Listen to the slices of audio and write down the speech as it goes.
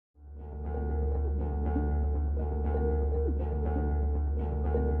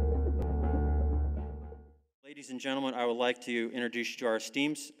Ladies and gentlemen, I would like to introduce you to our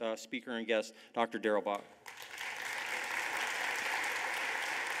esteemed speaker and guest, Dr. Darrell Bock.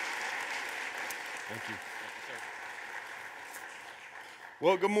 Thank you.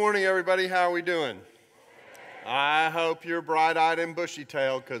 Well, good morning, everybody. How are we doing? I hope you're bright-eyed and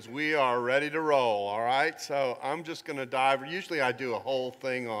bushy-tailed because we are ready to roll, all right? So I'm just going to dive. Usually I do a whole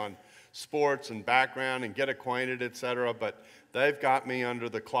thing on sports and background and get acquainted, etc., but they've got me under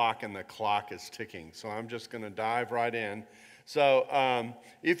the clock and the clock is ticking. So I'm just going to dive right in. So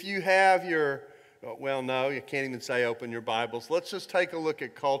if you have your, well, no, you can't even say open your Bibles. Let's just take a look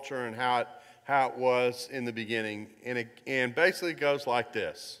at culture and how it was in the beginning. And basically it goes like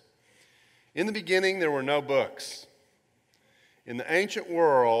this. In the beginning, there were no books. In the ancient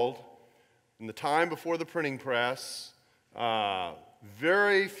world, in the time before the printing press,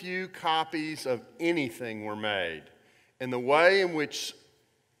 very few copies of anything were made. And the way in which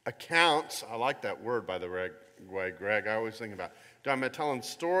accounts, I like that word, by the way, Greg, I always think about, am I telling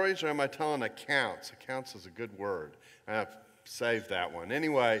stories or am I telling accounts? Accounts is a good word. I have saved that one.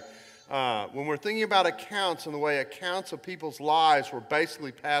 Anyway, when we're thinking about accounts and the way accounts of people's lives were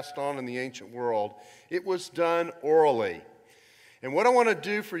basically passed on in the ancient world, it was done orally. And what I want to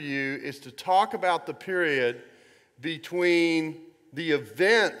do for you is to talk about the period between the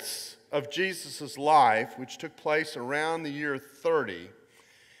events of Jesus' life, which took place around the year 30,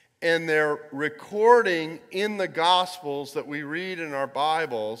 and their recording in the Gospels that we read in our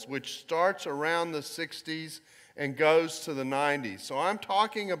Bibles, which starts around the 60s and goes to the 90s. So I'm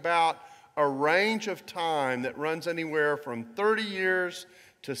talking about a range of time that runs anywhere from 30 years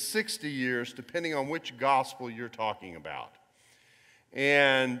to 60 years, depending on which gospel you're talking about.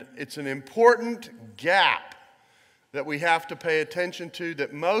 And it's an important gap that we have to pay attention to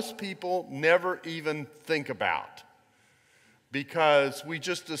that most people never even think about, because we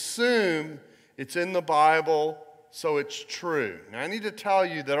just assume it's in the Bible, so it's true. Now, I need to tell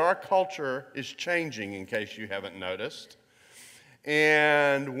you that our culture is changing, in case you haven't noticed.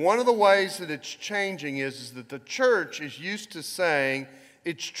 And one of the ways that it's changing is that the church is used to saying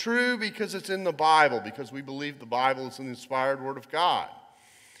it's true because it's in the Bible, because we believe the Bible is an inspired Word of God.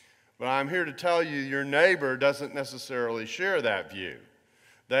 But I'm here to tell you your neighbor doesn't necessarily share that view.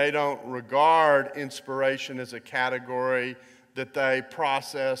 They don't regard inspiration as a category that they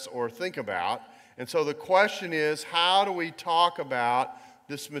process or think about. And so the question is, how do we talk about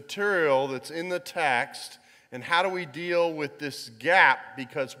this material that's in the text, and how do we deal with this gap?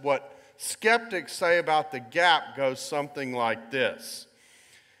 Because what skeptics say about the gap goes something like this.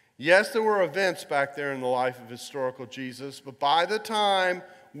 Yes, there were events back there in the life of historical Jesus, but by the time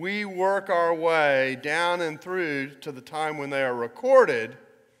we work our way down and through to the time when they are recorded,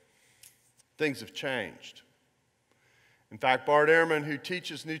 things have changed. In fact, Bart Ehrman, who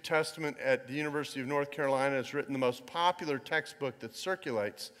teaches New Testament at the University of North Carolina, has written the most popular textbook that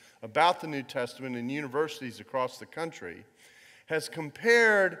circulates about the New Testament in universities across the country, has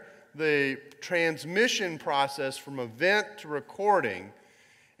compared the transmission process from event to recording,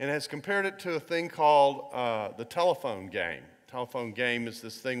 and has compared it to a thing called the telephone game. Telephone game is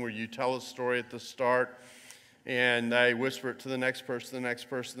this thing where you tell a story at the start, and they whisper it to the next person, the next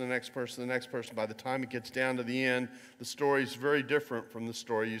person, the next person, the next person. By the time it gets down to the end, the story is very different from the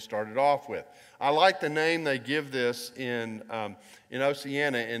story you started off with. I like the name they give this in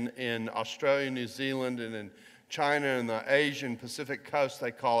Oceania, in Australia, New Zealand, and in China and the Asian Pacific coast.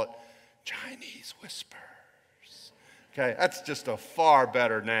 They call it Chinese Whispers. Okay, that's just a far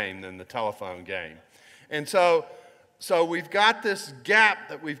better name than the telephone game. And so we've got this gap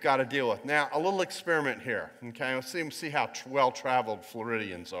that we've got to deal with. Now, a little experiment here, okay? Let's see how well-traveled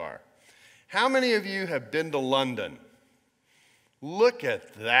Floridians are. How many of you have been to London? Look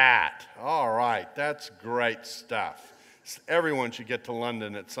at that. All right, that's great stuff. Everyone should get to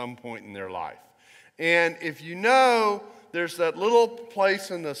London at some point in their life. And if you know, there's that little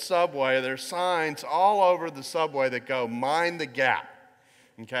place in the subway, there's signs all over the subway that go, mind the gap.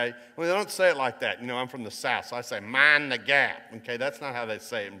 Okay? Well, they don't say it like that. You know, I'm from the South, so I say, mind the gap. Okay? That's not how they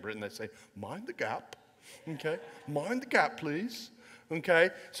say it in Britain. They say, mind the gap. Okay? Mind the gap, please. Okay?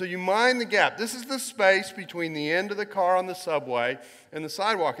 So you mind the gap. This is the space between the end of the car on the subway and the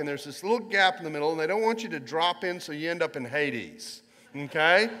sidewalk, and there's this little gap in the middle, and they don't want you to drop in so you end up in Hades.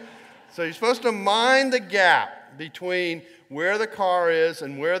 Okay? So you're supposed to mind the gap between where the car is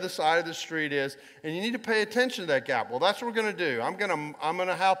and where the side of the street is, and you need to pay attention to that gap. Well, that's what we're going to do. I'm going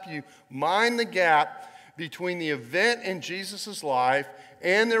to help you mind the gap between the event in Jesus' life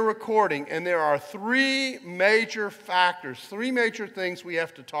and their recording, and there are three major factors, three major things we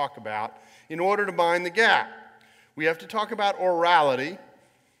have to talk about in order to mind the gap. We have to talk about orality,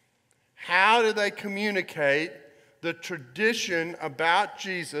 how do they communicate the tradition about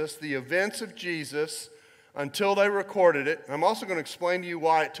Jesus, the events of Jesus, until they recorded it? I'm also going to explain to you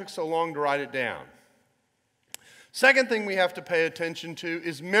why it took so long to write it down. Second thing we have to pay attention to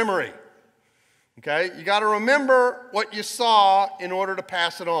is memory. Okay? You got to remember what you saw in order to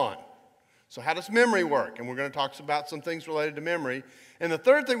pass it on. So how does memory work? And we're going to talk about some things related to memory. And the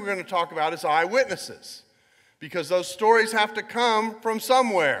third thing we're going to talk about is eyewitnesses, because those stories have to come from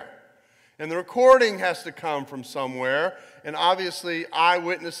somewhere. And the recording has to come from somewhere. And obviously,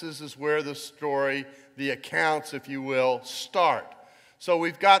 eyewitnesses is where the story, the accounts, if you will, start. So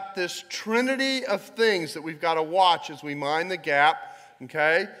we've got this trinity of things that we've got to watch as we mind the gap.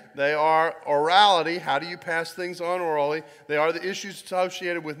 Okay? They are orality. How do you pass things on orally? They are the issues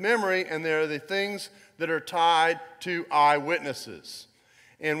associated with memory, and they're the things that are tied to eyewitnesses.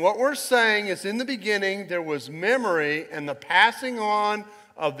 And what we're saying is, in the beginning, there was memory and the passing on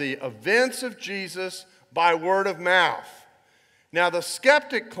of the events of Jesus by word of mouth. Now, the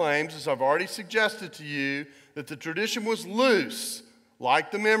skeptic claims, as I've already suggested to you, that the tradition was loose, like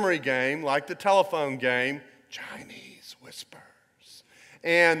the memory game, like the telephone game, Chinese whispers.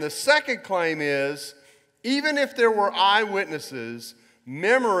 And the second claim is, even if there were eyewitnesses,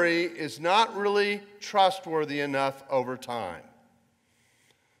 memory is not really trustworthy enough over time.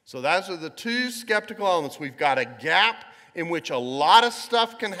 So those are the two skeptical elements. We've got a gap in which a lot of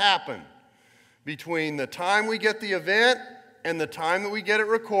stuff can happen between the time we get the event and the time that we get it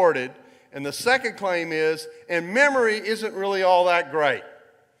recorded. And the second claim is, and memory isn't really all that great.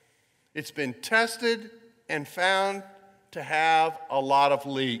 It's been tested and found to have a lot of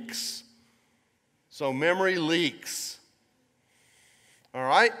leaks. So memory leaks. All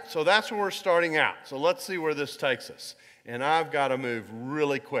right, so that's where we're starting out. So let's see where this takes us. And I've got to move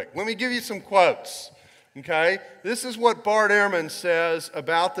really quick. Let me give you some quotes. Okay, this is what Bart Ehrman says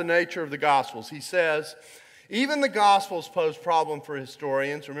about the nature of the Gospels. He says, even the Gospels pose problem for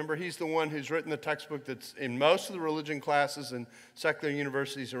historians. Remember, he's the one who's written the textbook that's in most of the religion classes in secular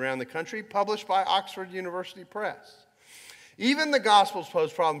universities around the country, published by Oxford University Press. Even the Gospels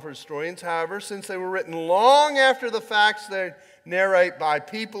pose problem for historians, however, since they were written long after the facts they narrate by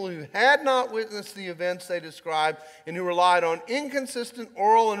people who had not witnessed the events they describe and who relied on inconsistent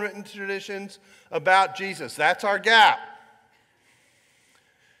oral and written traditions about Jesus. That's our gap.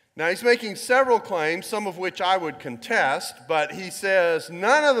 Now, he's making several claims, some of which I would contest, but he says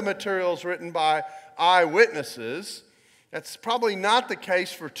none of the materials written by eyewitnesses. That's probably not the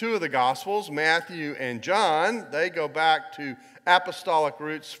case for two of the Gospels, Matthew and John. They go back to apostolic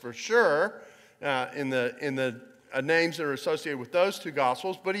roots for sure in the names that are associated with those two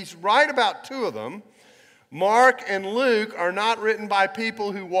Gospels, but he's right about two of them. Mark and Luke are not written by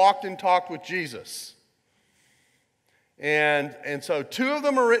people who walked and talked with Jesus. And so two of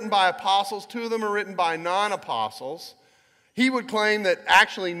them are written by apostles, two of them are written by non-apostles. He would claim that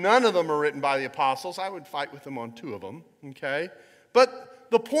actually none of them are written by the apostles. I would fight with him on two of them, okay? But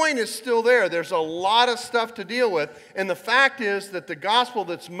the point is still there. There's a lot of stuff to deal with. And the fact is that the gospel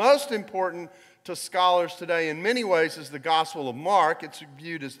that's most important to scholars today in many ways is the Gospel of Mark. It's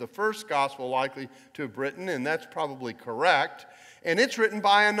viewed as the first gospel likely to have written, and that's probably correct. And it's written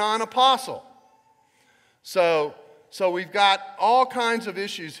by a non-apostle. So we've got all kinds of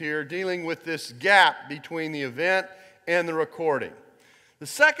issues here dealing with this gap between the event and the recording. The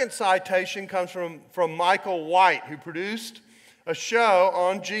second citation comes from Michael White, who produced a show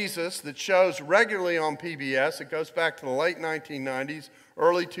on Jesus that shows regularly on PBS. It goes back to the late 1990s,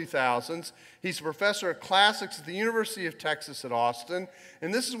 early 2000s. He's a professor of classics at the University of Texas at Austin,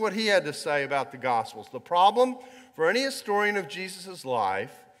 and this is what he had to say about the Gospels. The problem for any historian of Jesus'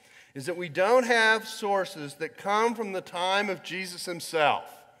 life is that we don't have sources that come from the time of Jesus himself.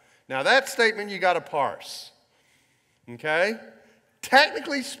 Now, that statement you got to parse. Okay?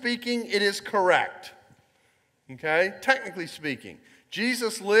 Technically speaking, it is correct. Okay? Technically speaking.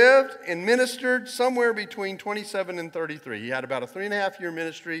 Jesus lived and ministered somewhere between 27 and 33. He had about a 3.5-year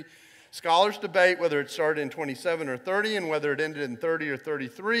ministry. Scholars debate whether it started in 27 or 30 and whether it ended in 30 or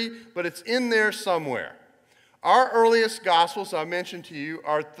 33, but it's in there somewhere. Our earliest Gospels, I mentioned to you,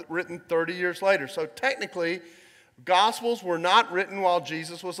 are written 30 years later. So technically, Gospels were not written while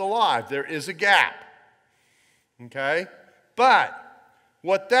Jesus was alive. There is a gap. Okay? But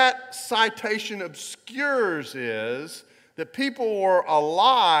what that citation obscures is that people were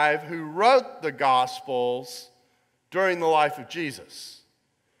alive who wrote the Gospels during the life of Jesus.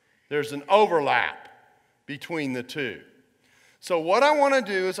 There's an overlap between the two. So what I want to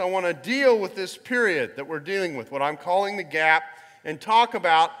do is I want to deal with this period that we're dealing with, what I'm calling the gap, and talk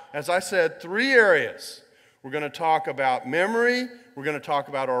about, as I said, three areas. We're going to talk about memory, we're going to talk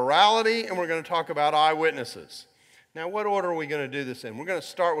about orality, and we're going to talk about eyewitnesses. Now, what order are we going to do this in? We're going to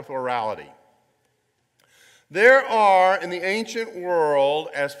start with orality. There are, in the ancient world,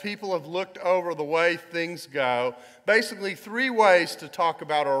 as people have looked over the way things go, basically 3 ways to talk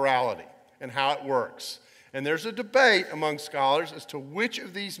about orality and how it works. And there's a debate among scholars as to which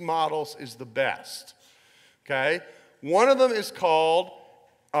of these models is the best. Okay? One of them is called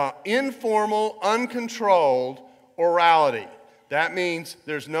informal, uncontrolled orality. That means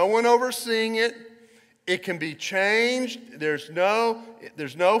there's no one overseeing it. It can be changed. There's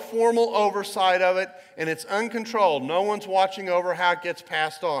no formal oversight of it, and it's uncontrolled. No one's watching over how it gets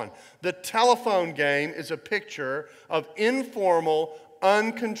passed on. The telephone game is a picture of informal,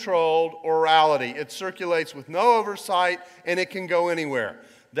 uncontrolled orality. It circulates with no oversight, and it can go anywhere.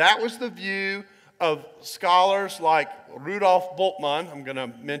 That was the view of scholars like Rudolf Bultmann. I'm going to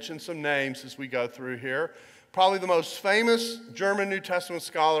mention some names as we go through here. Probably the most famous German New Testament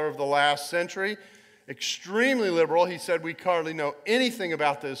scholar of the last century. Extremely liberal. He said we hardly know anything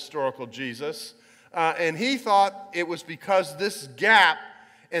about the historical Jesus. And he thought it was because this gap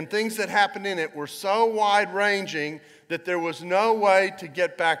and things that happened in it were so wide-ranging that there was no way to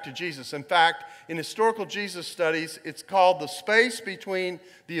get back to Jesus. In fact, in historical Jesus studies, it's called the space between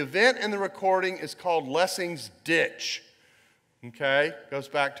the event and the recording is called Lessing's ditch. Okay? Goes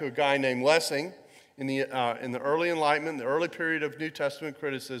back to a guy named Lessing in the early Enlightenment, the early period of New Testament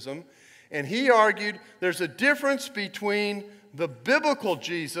criticism. And he argued there's a difference between the biblical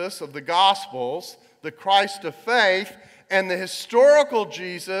Jesus of the Gospels, the Christ of faith, and the historical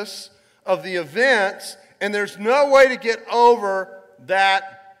Jesus of the events, and there's no way to get over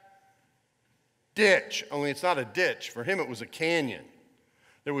that ditch. Only it's not a ditch. For him, it was a canyon.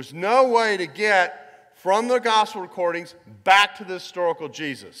 There was no way to get from the gospel recordings back to the historical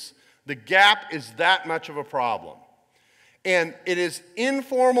Jesus. The gap is that much of a problem. And it is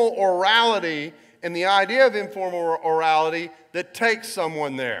informal orality and the idea of informal orality that takes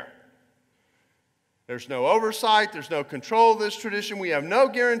someone there. There's no oversight, there's no control of this tradition. We have no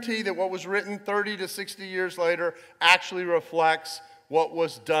guarantee that what was written 30 to 60 years later actually reflects what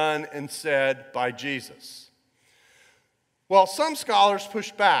was done and said by Jesus. Well, some scholars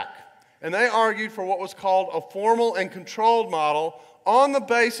pushed back, and they argued for what was called a formal and controlled model on the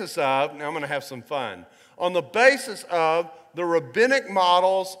basis of, now I'm going to have some fun, on the basis of the rabbinic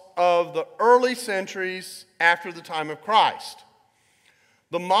models of the early centuries after the time of Christ.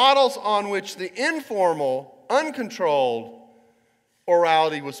 The models on which the informal, uncontrolled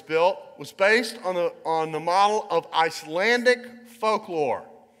orality was built was based on the model of Icelandic folklore.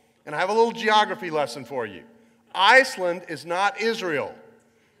 And I have a little geography lesson for you. Iceland is not Israel,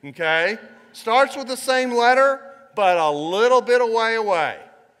 okay? Starts with the same letter, but a little bit away.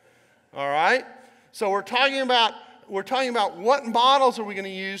 All right? So we're talking about what models are we going to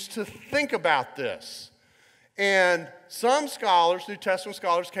use to think about this. And some scholars, New Testament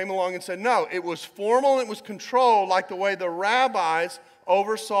scholars, came along and said, no, it was formal and it was controlled like the way the rabbis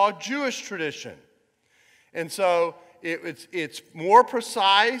oversaw Jewish tradition. And so it's more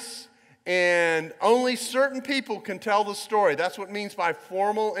precise, and only certain people can tell the story. That's what it means by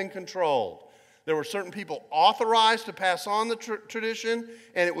formal and controlled. There were certain people authorized to pass on the tradition,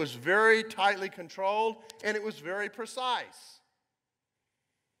 and it was very tightly controlled, and it was very precise.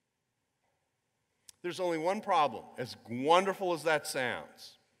 There's only one problem, as wonderful as that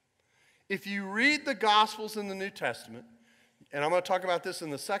sounds. If you read the Gospels in the New Testament, and I'm going to talk about this in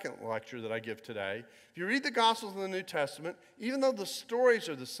the second lecture that I give today. If you read the Gospels in the New Testament, even though the stories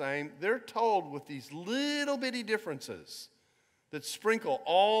are the same, they're told with these little bitty differences that sprinkle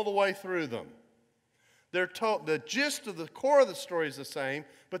all the way through them. They're told, the gist of the core of the story is the same,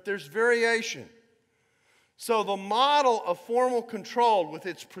 but there's variation. So the model of formal control with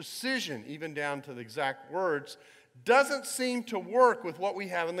its precision, even down to the exact words, doesn't seem to work with what we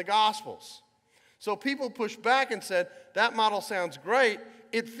have in the Gospels. So people pushed back and said, that model sounds great.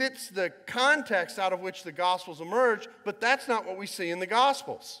 It fits the context out of which the Gospels emerge, but that's not what we see in the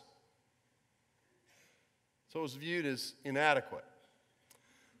Gospels. So it was viewed as inadequate.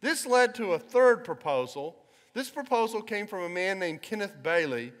 This led to a third proposal. This proposal came from a man named Kenneth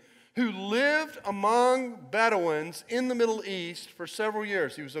Bailey, who lived among Bedouins in the Middle East for several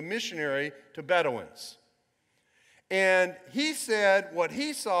years. He was a missionary to Bedouins. And he said what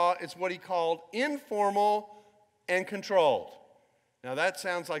he saw is what he called informal and controlled. Now that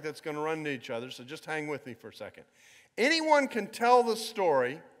sounds like that's going to run into each other, so just hang with me for a second. Anyone can tell the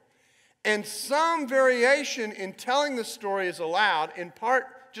story, and some variation in telling the story is allowed, in part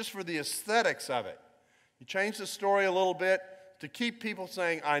just for the aesthetics of it. You change the story a little bit to keep people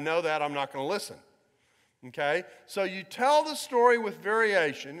saying, I know that, I'm not going to listen. Okay? So you tell the story with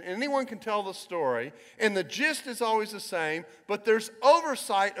variation. Anyone can tell the story, and the gist is always the same, but there's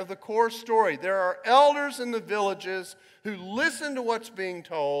oversight of the core story. There are elders in the villages who listen to what's being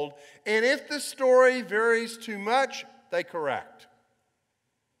told, and if the story varies too much, they correct.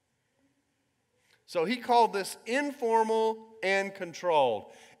 So he called this informal and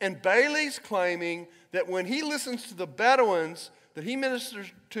controlled. And Bailey's claiming that when he listens to the Bedouins that he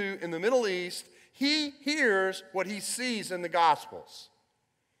ministers to in the Middle East, he hears what he sees in the Gospels.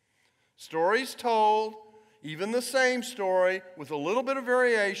 Stories told, even the same story, with a little bit of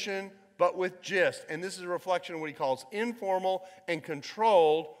variation, but with gist. And this is a reflection of what he calls informal and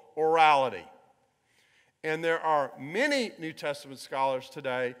controlled orality. And there are many New Testament scholars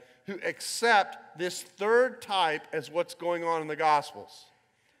today who accept this third type as what's going on in the Gospels.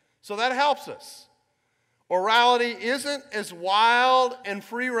 So that helps us. Orality isn't as wild and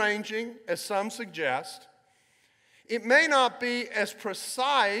free-ranging as some suggest. It may not be as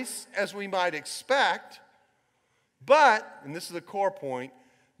precise as we might expect, but, and this is the core point,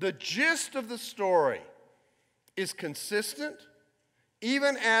 the gist of the story is consistent,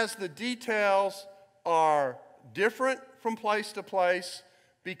 even as the details are different from place to place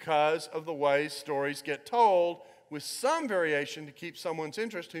because of the way stories get told, with some variation to keep someone's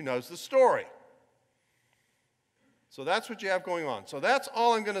interest who knows the story. So that's what you have going on. So that's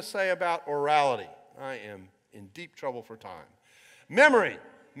all I'm going to say about orality. I am in deep trouble for time. Memory.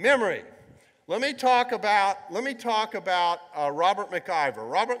 Let me talk about Robert McIver.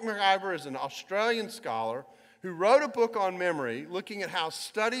 Robert McIver is an Australian scholar who wrote a book on memory, looking at how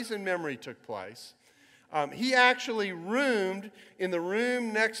studies in memory took place. He actually roomed in the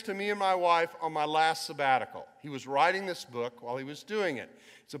room next to me and my wife on my last sabbatical. He was writing this book while he was doing it.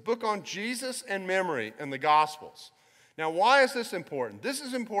 It's a book on Jesus and memory and the Gospels. Now, why is this important? This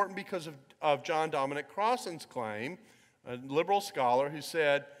is important because of John Dominic Crossan's claim, a liberal scholar who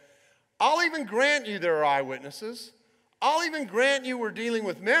said, I'll even grant you there are eyewitnesses. I'll even grant you we're dealing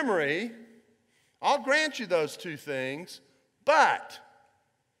with memory. I'll grant you those two things, but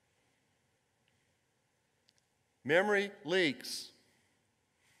memory leaks.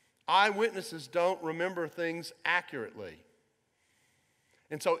 Eyewitnesses don't remember things accurately.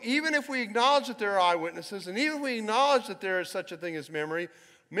 And so even if we acknowledge that there are eyewitnesses, and even if we acknowledge that there is such a thing as memory,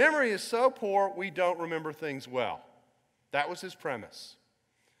 memory is so poor we don't remember things well. That was his premise.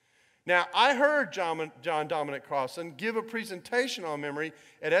 Now, I heard John Dominic Crossan give a presentation on memory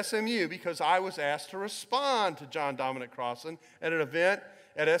at SMU because I was asked to respond to John Dominic Crossan at an event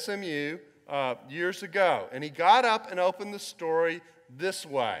at SMU years ago. And he got up and opened the story this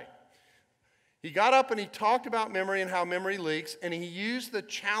way. He got up and he talked about memory and how memory leaks, and he used the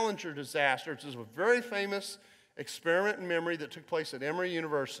Challenger disaster, which is a very famous experiment in memory that took place at Emory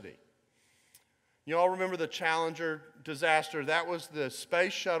University. You all remember the Challenger disaster? That was the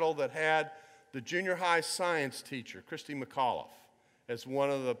space shuttle that had the junior high science teacher, Christy McAuliffe, as one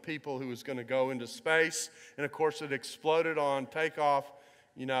of the people who was going to go into space. And of course, it exploded on takeoff.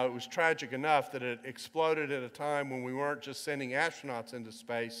 You know, it was tragic enough that it exploded at a time when we weren't just sending astronauts into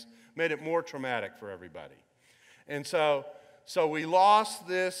space, made it more traumatic for everybody. And so we lost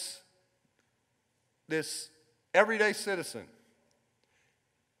this everyday citizen.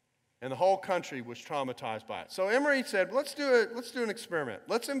 And the whole country was traumatized by it. So Emory said, let's do an experiment.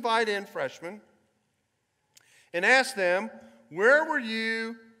 Let's invite in freshmen and ask them, where were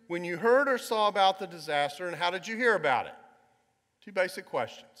you when you heard or saw about the disaster, and how did you hear about it? Two basic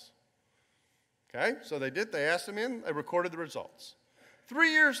questions. Okay, so they did. They asked them in. They recorded the results.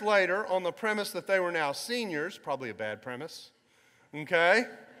 3 years later, on the premise that they were now seniors, probably a bad premise, okay?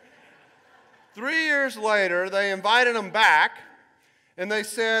 3 years later, they invited them back, and they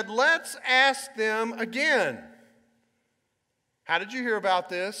said, let's ask them again. How did you hear about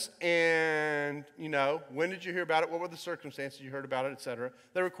this? And, when did you hear about it? What were the circumstances you heard about it, et cetera?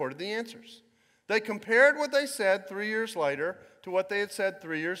 They recorded the answers. They compared what they said 3 years later to what they had said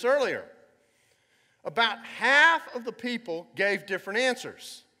 3 years earlier. About half of the people gave different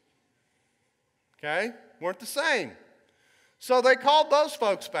answers. Okay? Weren't the same. So they called those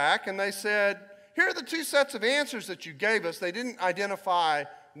folks back and they said, here are the two sets of answers that you gave us. They didn't identify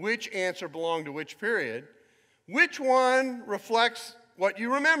which answer belonged to which period. Which one reflects what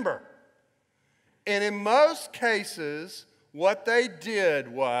you remember? And in most cases, what they did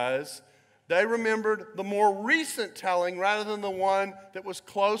was they remembered the more recent telling rather than the one that was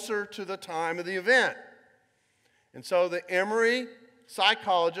closer to the time of the event. And so the Emory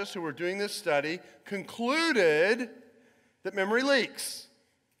psychologists who were doing this study concluded that memory leaks.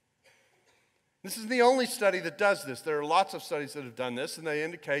 This is the only study that does this. There are lots of studies that have done this, and they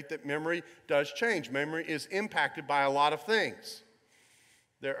indicate that memory does change. Memory is impacted by a lot of things.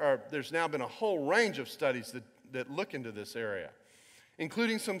 There's now been a whole range of studies that look into this area,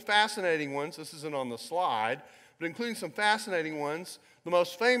 including some fascinating ones. This isn't on the slide, but including some fascinating ones, the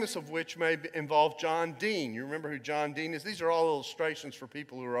most famous of which may involve John Dean. You remember who John Dean is? These are all illustrations for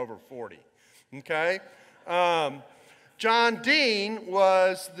people who are over 40, okay? John Dean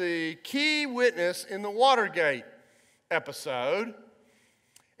was the key witness in the Watergate episode,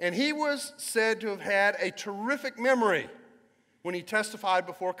 and he was said to have had a terrific memory when he testified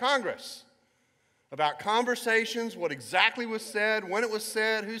before Congress about conversations, what exactly was said, when it was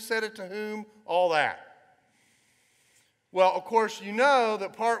said, who said it to whom, all that. Well, of course, you know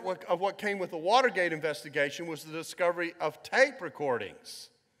that part of what came with the Watergate investigation was the discovery of tape recordings,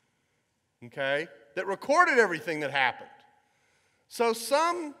 okay, that recorded everything that happened. So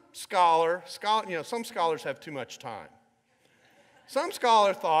some scholars have too much time. Some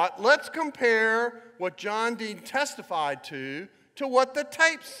scholar thought, let's compare what John Dean testified to what the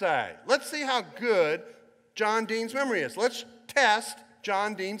tapes say. Let's see how good John Dean's memory is. Let's test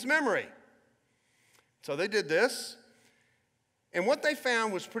John Dean's memory. So they did this, and what they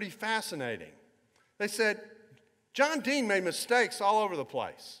found was pretty fascinating. They said, John Dean made mistakes all over the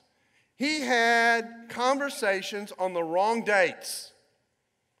place. He had conversations on the wrong dates.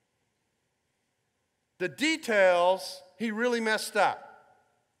 The details, he really messed up.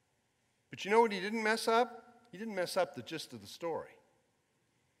 But you know what he didn't mess up? He didn't mess up the gist of the story.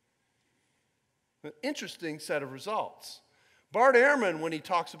 An interesting set of results. Bart Ehrman, when he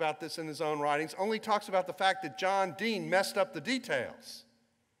talks about this in his own writings, only talks about the fact that John Dean messed up the details.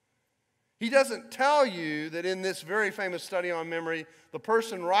 He doesn't tell you that in this very famous study on memory, the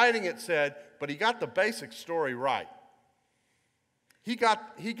person writing it said, but he got the basic story right. He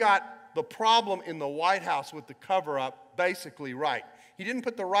got the problem in the White House with the cover-up basically right. He didn't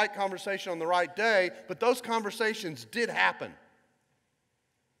put the right conversation on the right day, but those conversations did happen.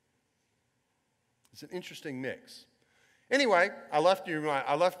 It's an interesting mix. Anyway, I left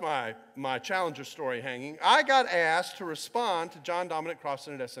my Challenger story hanging. I got asked to respond to John Dominic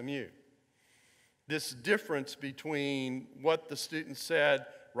Crofton at SMU. This difference between what the students said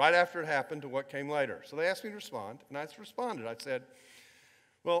right after it happened to what came later. So they asked me to respond, and I responded. I said,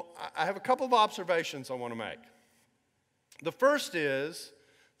 well, I have a couple of observations I want to make. The first is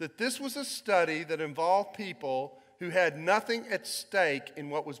that this was a study that involved people who had nothing at stake in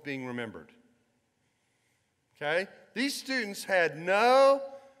what was being remembered. Okay? These students had no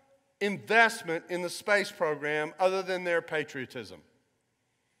investment in the space program other than their patriotism.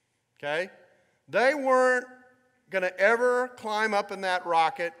 Okay? They weren't going to ever climb up in that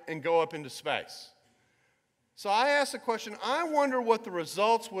rocket and go up into space. So I asked the question, I wonder what the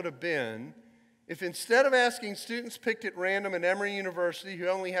results would have been if instead of asking students picked at random at Emory University who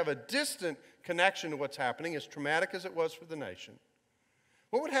only have a distant connection to what's happening, as traumatic as it was for the nation,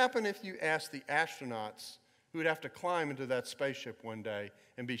 what would happen if you asked the astronauts who would have to climb into that spaceship one day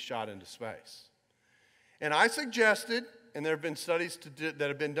and be shot into space? And I suggested, and there have been studies that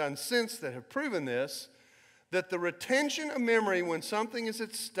have been done since that have proven this, that the retention of memory when something is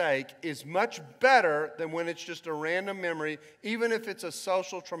at stake is much better than when it's just a random memory, even if it's a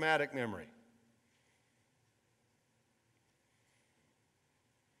social traumatic memory.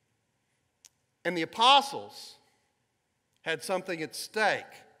 And the apostles had something at stake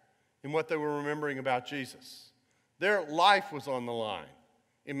in what they were remembering about Jesus. Their life was on the line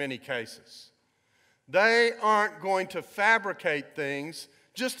in many cases. They aren't going to fabricate things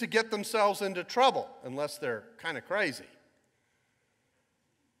just to get themselves into trouble, unless they're kind of crazy.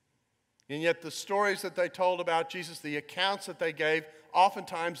 And yet the stories that they told about Jesus, the accounts that they gave,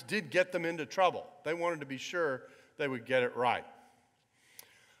 oftentimes did get them into trouble. They wanted to be sure they would get it right.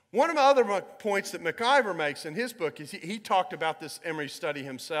 One of the other points that McIver makes in his book, is he talked about this Emory study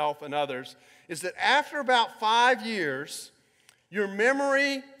himself and others, is that after about 5 years, your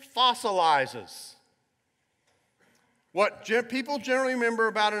memory fossilizes. What people generally remember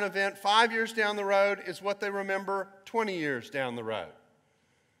about an event 5 years down the road is what they remember 20 years down the road.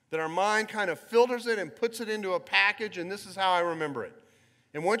 That our mind kind of filters it and puts it into a package, and this is how I remember it.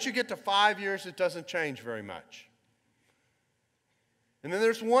 And once you get to 5 years, it doesn't change very much. And then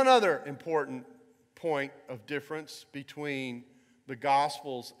there's one other important point of difference between the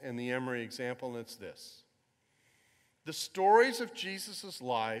Gospels and the Emory example, and it's this. The stories of Jesus'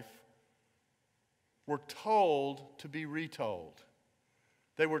 life were told to be retold.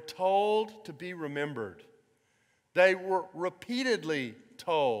 They were told to be remembered. They were repeatedly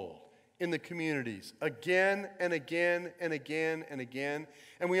told in the communities again and again and again and again.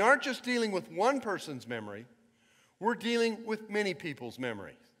 And we aren't just dealing with one person's memory, we're dealing with many people's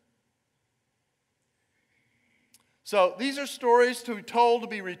memories. So these are stories to be told, to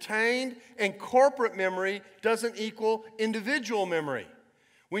be retained, and corporate memory doesn't equal individual memory.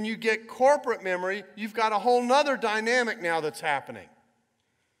 When you get corporate memory, you've got a whole nother dynamic now that's happening.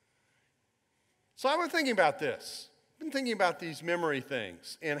 So I was thinking about this. I've been thinking about these memory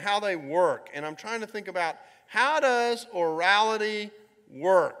things and how they work, and I'm trying to think about how does orality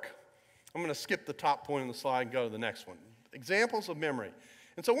work? I'm going to skip the top point on the slide and go to the next one. Examples of memory.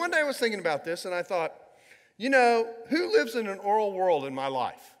 And so one day I was thinking about this, and I thought, you know, who lives in an oral world in my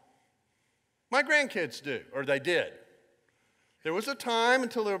life? My grandkids do, or they did. There was a time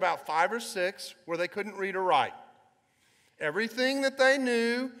until they were about 5 or 6 where they couldn't read or write. Everything that they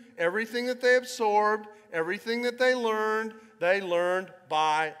knew, everything that they absorbed, everything that they learned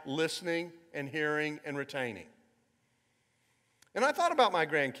by listening and hearing and retaining. And I thought about my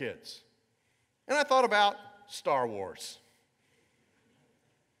grandkids, and I thought about Star Wars.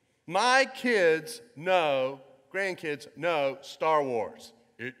 My grandkids know Star Wars.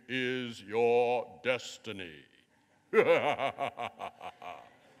 It is your destiny.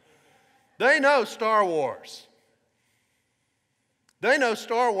 They know Star Wars. They know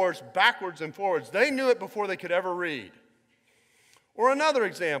Star Wars backwards and forwards. They knew it before they could ever read. Or another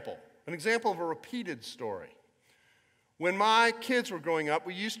example, an example of a repeated story. When my kids were growing up,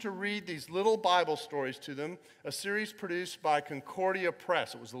 we used to read these little Bible stories to them, a series produced by Concordia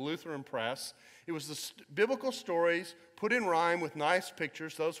Press. It was the Lutheran press. It was the biblical stories put in rhyme with nice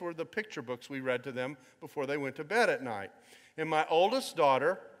pictures. Those were the picture books we read to them before they went to bed at night. And my oldest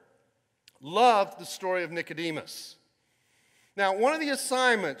daughter loved the story of Nicodemus. Now, one of the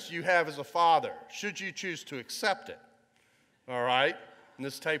assignments you have as a father, should you choose to accept it, all right, and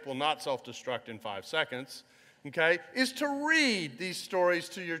this tape will not self-destruct in 5 seconds, okay, is to read these stories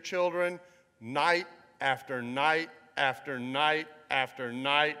to your children night after night after night after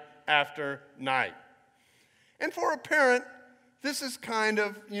night after night. And for a parent, this is kind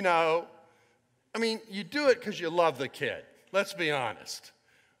of, you know, I mean, you do it because you love the kid. Let's be honest,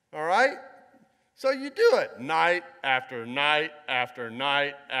 all right? So you do it night after night after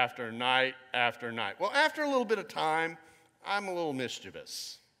night after night after night. Well, after a little bit of time, I'm a little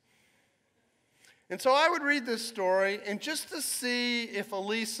mischievous. And so I would read this story, and just to see if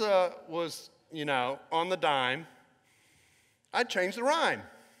Elisa was, you know, on the dime, I'd change the rhyme.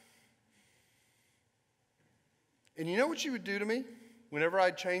 And you know what she would do to me whenever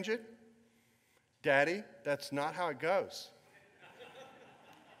I'd change it? Daddy, that's not how it goes.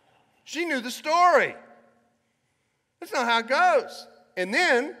 She knew the story. That's not how it goes. And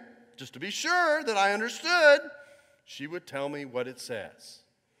then, just to be sure that I understood, she would tell me what it says.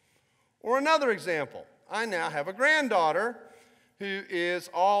 Or another example, I now have a granddaughter who is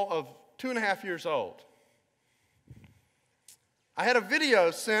all of 2.5 years old. I had a video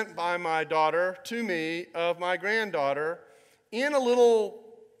sent by my daughter to me of my granddaughter in a little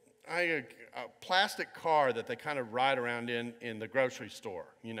a plastic car that they kind of ride around in the grocery store,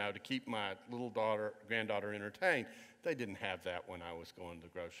 you know, to keep my little granddaughter entertained. They didn't have that when I was going to the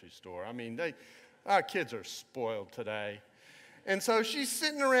grocery store. I mean, our kids are spoiled today. And so she's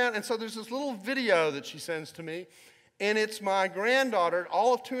sitting around, and so there's this little video that she sends to me, and it's my granddaughter,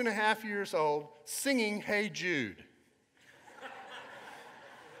 all of 2.5 years old, singing Hey Jude.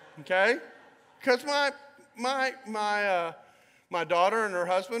 Okay? Because my daughter and her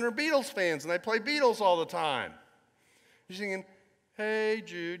husband are Beatles fans, and they play Beatles all the time. She's singing, Hey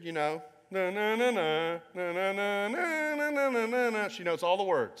Jude, you know, na na na na na na na na na na na na. She knows all the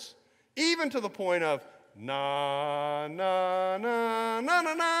words, even to the point of na na na na na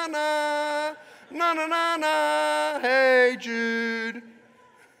na na na na na na. Hey Jude.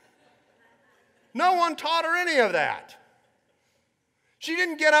 No one taught her any of that. She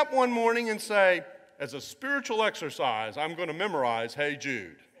didn't get up one morning and say, as a spiritual exercise, I'm going to memorize Hey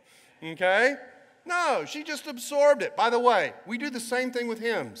Jude. Okay? No, she just absorbed it. By the way, we do the same thing with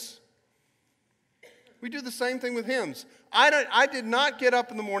hymns. We do the same thing with hymns. I did not get up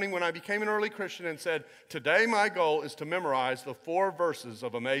in the morning when I became an early Christian and said, today my goal is to memorize the 4 verses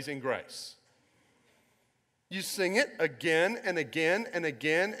of Amazing Grace. You sing it again and again and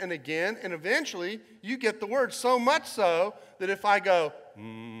again and again, and eventually you get the words, so much so that if I go,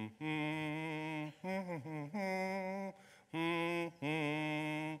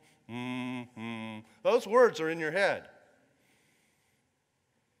 those words are in your head.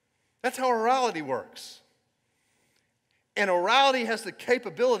 That's how orality works. And orality has the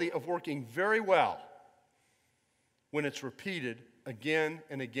capability of working very well when it's repeated again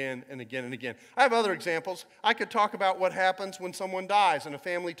and again and again and again. I have other examples. I could talk about what happens when someone dies and a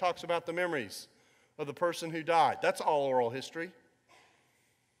family talks about the memories of the person who died. That's all oral history.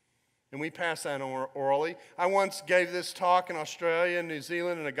 And we pass that orally. I once gave this talk in Australia and New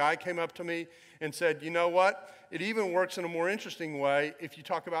Zealand, and a guy came up to me and said, you know what? It even works in a more interesting way if you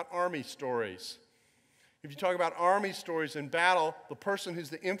talk about army stories. If you talk about army stories in battle, the person who's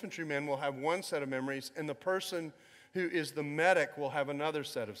the infantryman will have one set of memories, and the person who is the medic will have another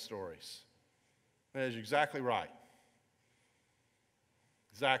set of stories. That is exactly right.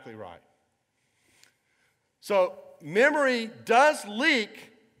 Exactly right. So memory does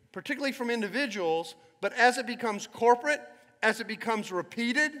leak, particularly from individuals, but as it becomes corporate, as it becomes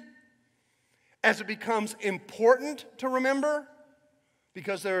repeated, as it becomes important to remember,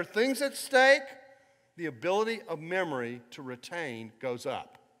 because there are things at stake, the ability of memory to retain goes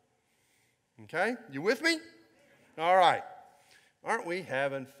up. Okay? You with me? All right. Aren't we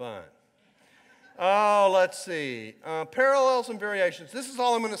having fun? Oh, let's see. Parallels and variations. This is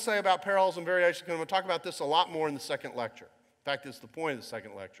all I'm going to say about parallels and variations, because I'm going to talk about this a lot more in the second lecture. In fact, it's the point of the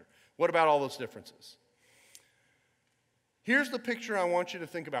second lecture. What about all those differences? Here's the picture I want you to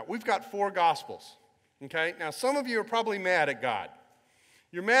think about. We've got 4 Gospels. Okay? Now, some of you are probably mad at God.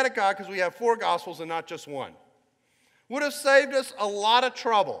 You're mad at God because we have 4 Gospels and not just one. Would have saved us a lot of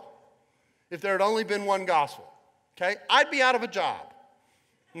trouble if there had only been one Gospel. Okay? I'd be out of a job.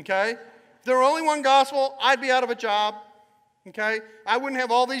 Okay? If there were only one Gospel, I'd be out of a job. Okay? I wouldn't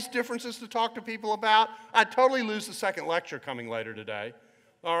have all these differences to talk to people about. I'd totally lose the second lecture coming later today.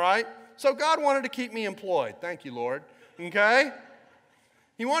 All right? So God wanted to keep me employed. Thank you, Lord. Okay?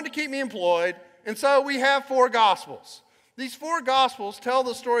 He wanted to keep me employed, and so we have 4 Gospels. These 4 Gospels tell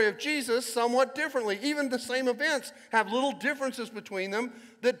the story of Jesus somewhat differently. Even the same events have little differences between them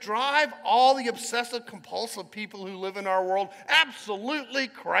that drive all the obsessive-compulsive people who live in our world absolutely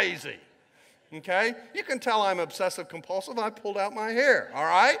crazy. Okay? You can tell I'm obsessive-compulsive. I pulled out my hair, all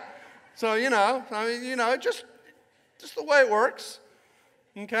right? So, just the way it works.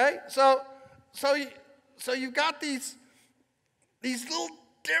 Okay? So you've got these little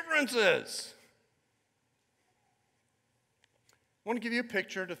differences. I want to give you a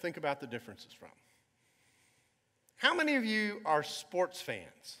picture to think about the differences from. How many of you are sports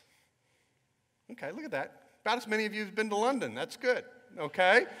fans? Okay, look at that. About as many of you have been to London. That's good.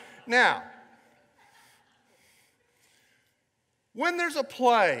 Okay? Now, when there's a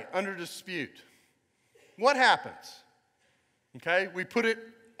play under dispute, what happens? Okay? We put it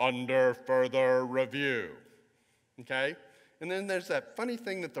under further review. Okay? And then there's that funny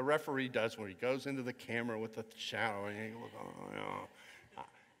thing that the referee does where he goes into the camera with the shadow and he goes, I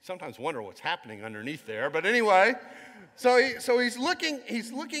sometimes wonder what's happening underneath there. But anyway, so he's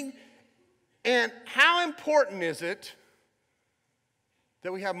looking, and how important is it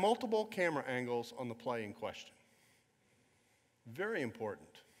that we have multiple camera angles on the play in question? Very important.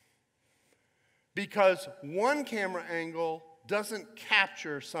 Because one camera angle doesn't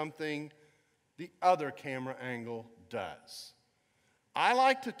capture something the other camera angle does. I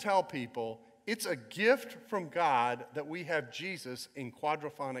like to tell people it's a gift from God that we have Jesus in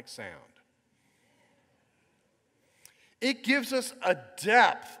quadraphonic sound. It gives us a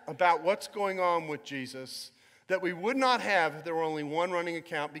depth about what's going on with Jesus that we would not have if there were only one running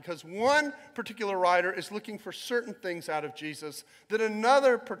account, because one particular writer is looking for certain things out of Jesus that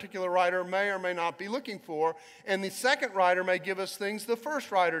another particular writer may or may not be looking for, and the second writer may give us things the first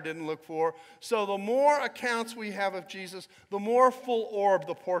writer didn't look for. So the more accounts we have of Jesus, the more full orb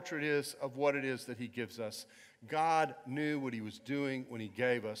the portrait is of what it is that he gives us. God knew what he was doing when he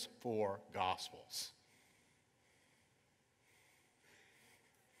gave us 4 Gospels.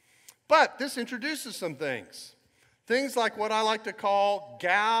 But this introduces some things. Things like what I like to call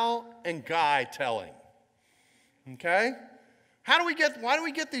gal and guy telling. Okay? Why do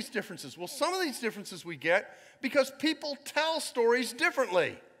we get these differences? Well, some of these differences we get because people tell stories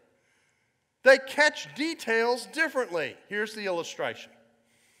differently. They catch details differently. Here's the illustration.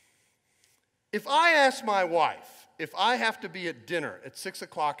 If I ask my wife if I have to be at dinner at 6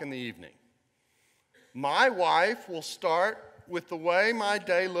 o'clock in the evening, my wife will start with the way my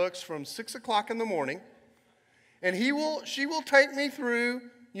day looks from 6 o'clock in the morning, and she will take me through,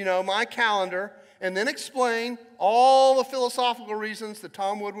 my calendar, and then explain all the philosophical reasons that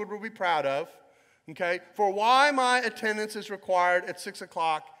Tom Woodward will be proud of, okay, for why my attendance is required at 6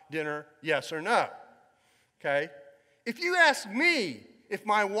 o'clock dinner, yes or no, okay? If you ask me if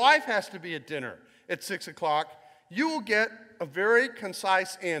my wife has to be at dinner at 6 o'clock, you will get a very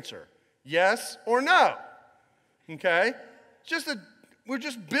concise answer, yes or no, okay? We're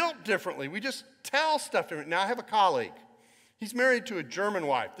just built differently. We just tell stuff differently. Now, I have a colleague. He's married to a German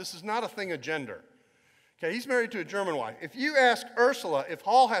wife. This is not a thing of gender. Okay, he's married to a German wife. If you ask Ursula if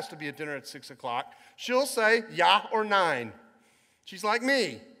Hall has to be at dinner at 6 o'clock, she'll say ja or nein. She's like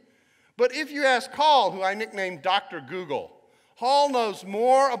me. But if you ask Hall, who I nicknamed Dr. Google, Hall knows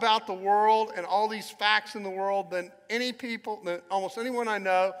more about the world and all these facts in the world than almost anyone I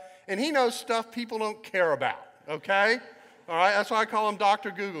know, and he knows stuff people don't care about, okay? All right, that's why I call him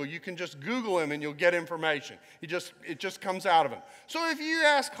Dr. Google. You can just Google him and you'll get information. It just comes out of him. So if you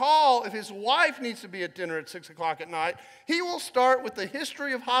ask Hall if his wife needs to be at dinner at 6 o'clock at night, he will start with the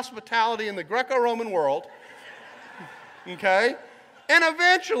history of hospitality in the Greco-Roman world, okay, and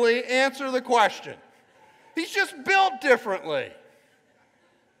eventually answer the question. He's just built differently.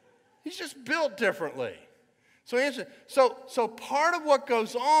 He's just built differently. So part of what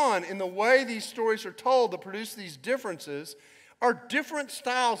goes on in the way these stories are told that produce these differences are different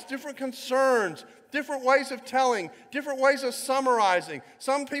styles, different concerns, different ways of telling, different ways of summarizing.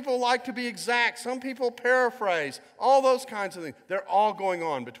 Some people like to be exact. Some people paraphrase. All those kinds of things. They're all going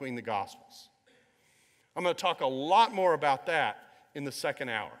on between the Gospels. I'm going to talk a lot more about that in the second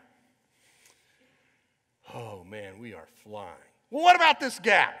hour. Oh, man, we are flying. Well, what about this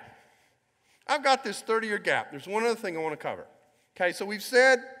gap? I've got this 30-year gap. There's one other thing I want to cover. Okay, so we've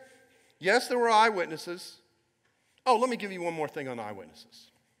said, yes, there were eyewitnesses. Oh, let me give you one more thing on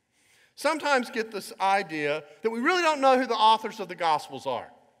eyewitnesses. Sometimes get this idea that we really don't know who the authors of the Gospels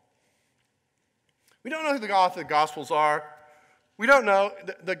are. We don't know who the authors of the Gospels are. We don't know.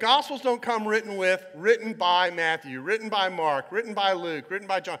 The Gospels don't come written by Matthew, written by Mark, written by Luke, written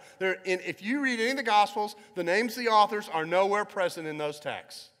by John. If you read any of the Gospels, the names of the authors are nowhere present in those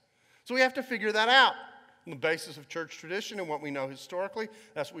texts. So we have to figure that out on the basis of church tradition and what we know historically.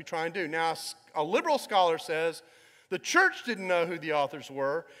 That's what we try and do. Now, a liberal scholar says the church didn't know who the authors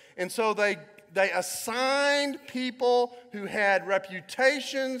were, and so they assigned people who had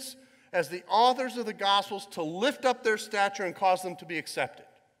reputations as the authors of the Gospels to lift up their stature and cause them to be accepted.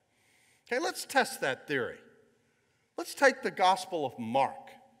 Okay, let's test that theory. Let's take the Gospel of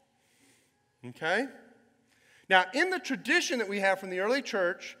Mark. Okay? Now, in the tradition that we have from the early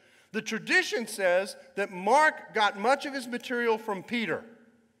church, the tradition says that Mark got much of his material from Peter.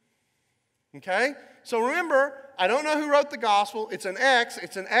 Okay? So remember, I don't know who wrote the gospel. It's an X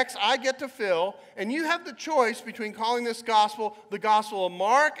I get to fill. And you have the choice between calling this gospel the Gospel of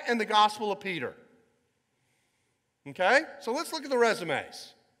Mark and the Gospel of Peter. Okay? So let's look at the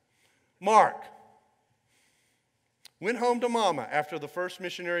resumes. Mark went home to mama after the first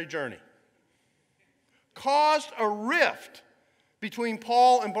missionary journey. Caused a rift between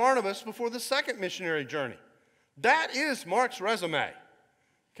Paul and Barnabas before the second missionary journey. That is Mark's resume.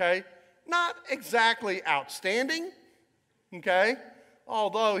 Okay? Not exactly outstanding, okay?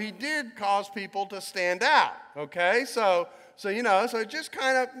 Although he did cause people to stand out, okay? So it just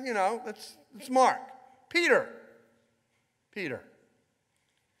kind of, it's Mark. Peter.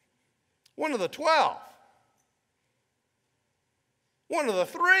 One of the 12. One of the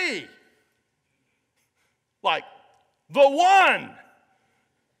 3. Like, the one.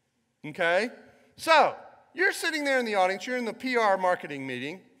 Okay? So, you're sitting there in the audience, you're in the PR marketing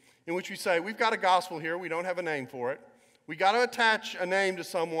meeting, in which we say, we've got a gospel here, we don't have a name for it. We got to attach a name to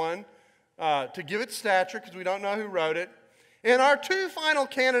someone to give it stature, because we don't know who wrote it. And our 2 final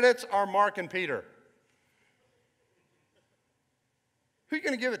candidates are Mark and Peter. Who are you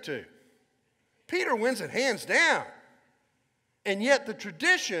going to give it to? Peter wins it hands down. And yet the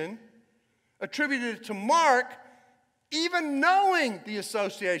tradition attributed it to Mark, even knowing the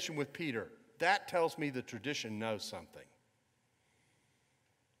association with Peter. That tells me the tradition knows something.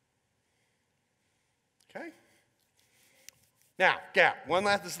 Okay? Now, gap.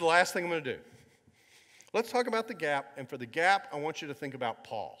 This is the last thing I'm going to do. Let's talk about the gap, and for the gap, I want you to think about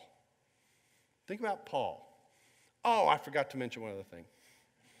Paul. Think about Paul. Oh, I forgot to mention one other thing.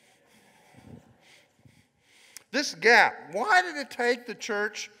 This gap, why did it take the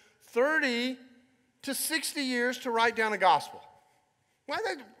church 30 to 60 years to write down a gospel? Why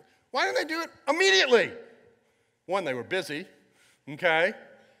didn't they do it immediately? One, they were busy, okay,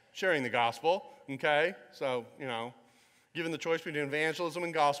 sharing the gospel, okay? So, given the choice between evangelism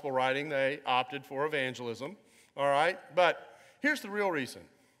and gospel writing, they opted for evangelism, all right? But here's the real reason.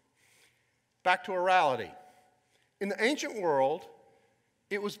 Back to orality. In the ancient world,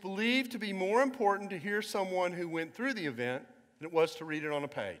 it was believed to be more important to hear someone who went through the event than it was to read it on a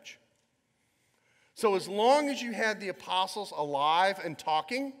page. So as long as you had the apostles alive and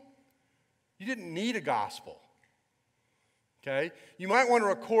talking, you didn't need a gospel. Okay? You might want to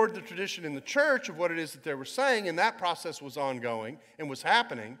record the tradition in the church of what it is that they were saying, and that process was ongoing and was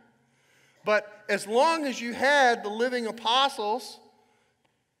happening. But as long as you had the living apostles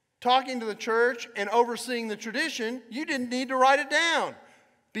talking to the church and overseeing the tradition, you didn't need to write it down.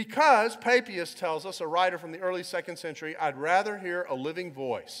 Because Papias tells us, a writer from the early 2nd century, I'd rather hear a living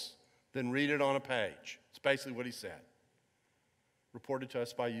voice than read it on a page. It's basically what he said. Reported to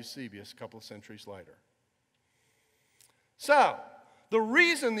us by Eusebius a couple of centuries later. So, the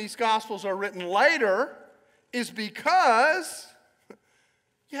reason these Gospels are written later is because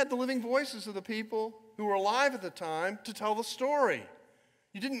you had the living voices of the people who were alive at the time to tell the story.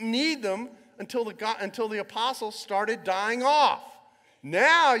 You didn't need them until the apostles started dying off.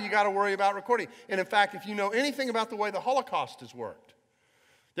 Now you got to worry about recording. And in fact, if you know anything about the way the Holocaust has worked,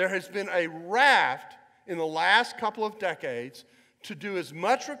 there has been a raft in the last couple of decades to do as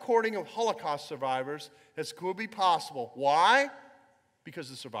much recording of Holocaust survivors as could be possible. Why? Because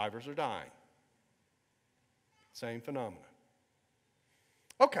the survivors are dying. Same phenomenon.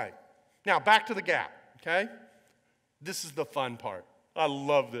 Okay, now back to the gap, okay? This is the fun part. I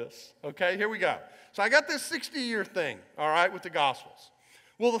love this, okay? Here we go. So I got this 60-year thing, all right, with the Gospels.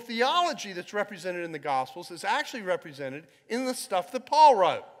 Well, the theology that's represented in the Gospels is actually represented in the stuff that Paul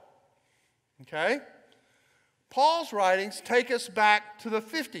wrote, okay? Paul's writings take us back to the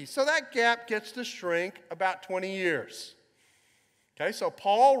 50s, so that gap gets to shrink about 20 years. Okay, so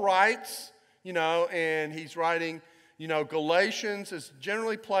Paul writes, and he's writing, Galatians is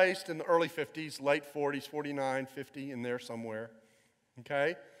generally placed in the early 50s, late 40s, 49, 50, in there somewhere.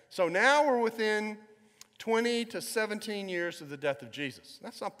 Okay, so now we're within 20 to 17 years of the death of Jesus.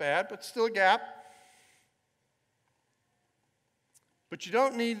 That's not bad, but still a gap. But you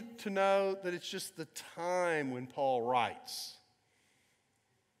don't need to know that it's just the time when Paul writes.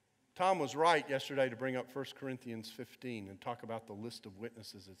 Tom was right yesterday to bring up 1 Corinthians 15 and talk about the list of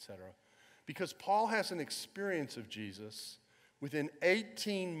witnesses, etc. Because Paul has an experience of Jesus within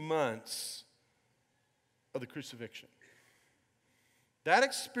 18 months of the crucifixion. That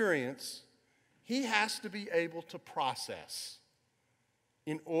experience, he has to be able to process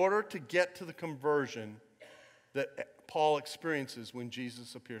in order to get to the conversion that Paul experiences when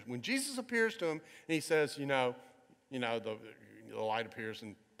Jesus appears. When Jesus appears to him and he says, the light appears,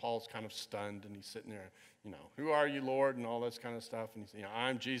 and Paul's kind of stunned, and he's sitting there, who are you, Lord, and all this kind of stuff. And he's,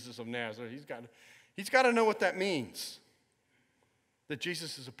 I'm Jesus of Nazareth. He's got to know what that means, that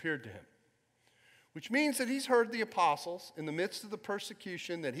Jesus has appeared to him. Which means that he's heard the apostles in the midst of the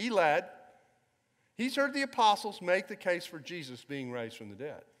persecution that he led. He's heard the apostles make the case for Jesus being raised from the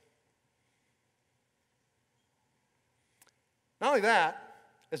dead. Not only that,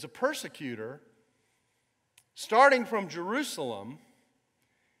 as a persecutor, starting from Jerusalem,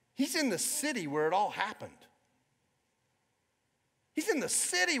 he's in the city where it all happened. He's in the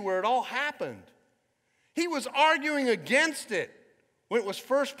city where it all happened. He was arguing against it when it was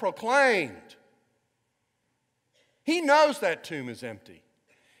first proclaimed. He knows that tomb is empty.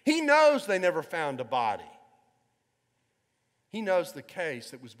 He knows they never found a body. He knows the case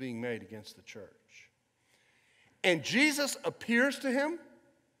that was being made against the church. And Jesus appears to him,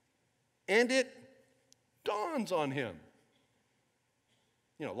 and it dawns on him.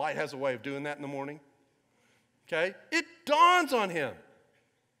 Light has a way of doing that in the morning. Okay? It dawns on him.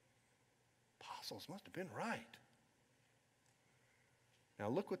 Apostles must have been right. Now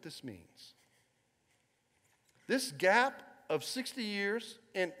look what this means. This gap of 60 years,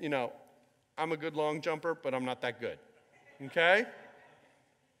 and I'm a good long jumper, but I'm not that good. Okay?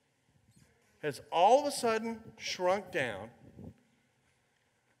 Has all of a sudden shrunk down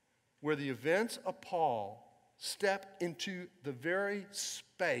where the events of Paul step into the very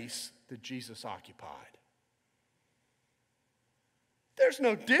space that Jesus occupied. There's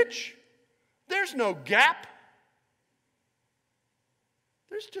no ditch. There's no gap.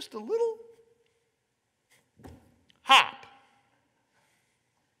 There's just a little hop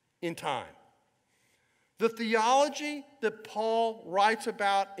in time. The theology that Paul writes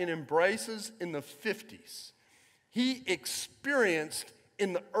about and embraces in the 50s, he experienced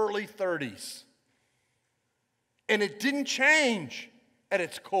in the early 30s. And it didn't change at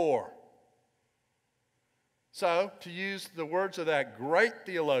its core. So, to use the words of that great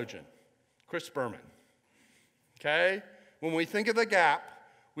theologian, Chris Berman, okay? When we think of the gap,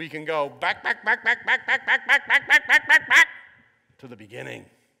 we can go back to the beginning.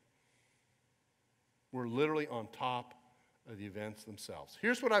 We're literally on top of the events themselves.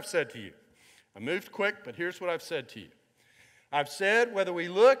 Here's what I've said to you. I moved quick, but here's what I've said to you. I've said whether we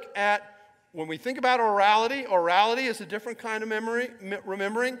look at, when we think about orality is a different kind of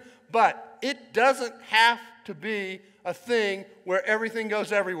remembering, but it doesn't have to be a thing where everything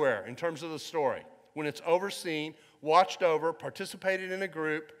goes everywhere in terms of the story. When it's overseen, watched over, participated in a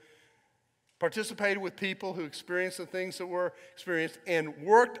group, participated with people who experienced the things that were experienced, and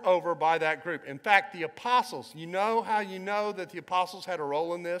worked over by that group. In fact, the apostles, you know how you know that the apostles had a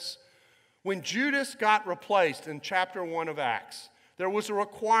role in this? When Judas got replaced in chapter 1 of Acts, there was a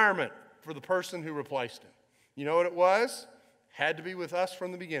requirement for the person who replaced him. You know what it was? Had to be with us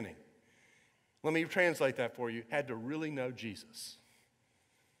from the beginning. Let me translate that for you. Had to really know Jesus,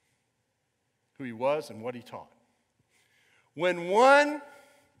 who he was and what he taught. When one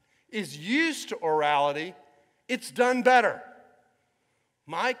is used to orality, it's done better.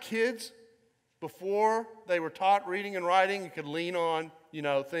 My kids, before they were taught reading and writing, could lean on,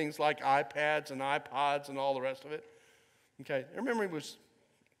 things like iPads and iPods and all the rest of it. Okay, their memory was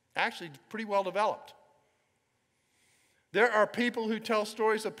actually pretty well developed. There are people who tell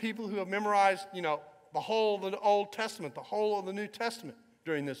stories of people who have memorized, the whole of the Old Testament, the whole of the New Testament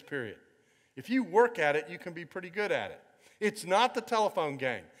during this period. If you work at it, you can be pretty good at it. It's not the telephone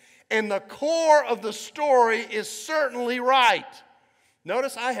game. And the core of the story is certainly right.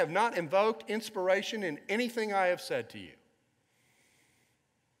 Notice I have not invoked inspiration in anything I have said to you.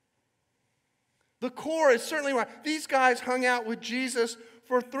 The core is certainly right. These guys hung out with Jesus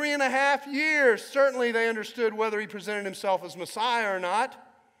for 3.5 years. Certainly they understood whether he presented himself as Messiah or not.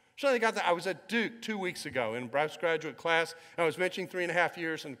 Certainly got that. I was at Duke 2 weeks ago in postgraduate class. I was mentioning 3.5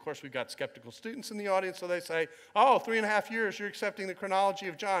 years, and of course we've got skeptical students in the audience, so they say, 3.5 years, you're accepting the chronology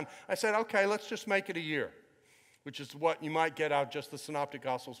of John. I said, okay, let's just make it a year, which is what you might get out of just the synoptic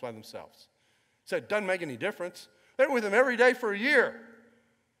gospels by themselves. I said, doesn't make any difference. They were with him every day for a year.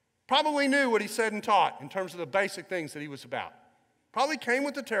 Probably knew what he said and taught in terms of the basic things that he was about. Probably came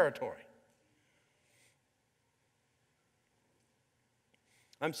with the territory.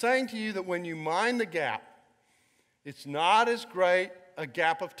 I'm saying to you that when you mind the gap, it's not as great a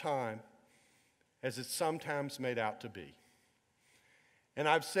gap of time as it's sometimes made out to be. And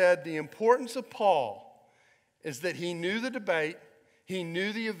I've said the importance of Paul is that he knew the debate, he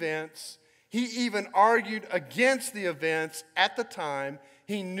knew the events, he even argued against the events at the time,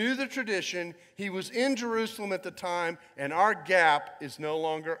 he knew the tradition, he was in Jerusalem at the time, and our gap is no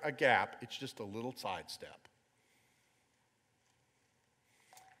longer a gap, it's just a little sidestep.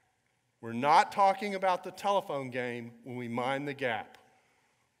 We're not talking about the telephone game when we mind the gap.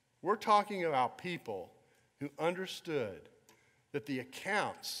 We're talking about people who understood that the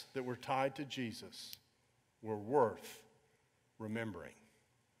accounts that were tied to Jesus were worth remembering,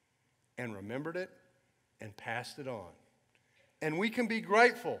 and remembered it and passed it on. And we can be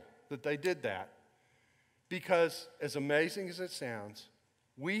grateful that they did that because, as amazing as it sounds,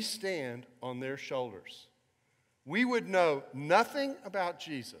 we stand on their shoulders. We would know nothing about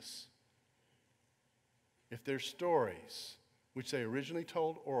Jesus if their stories, which they originally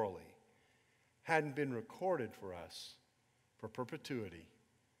told orally, hadn't been recorded for us for perpetuity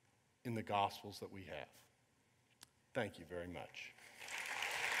in the Gospels that we have. Thank you very much.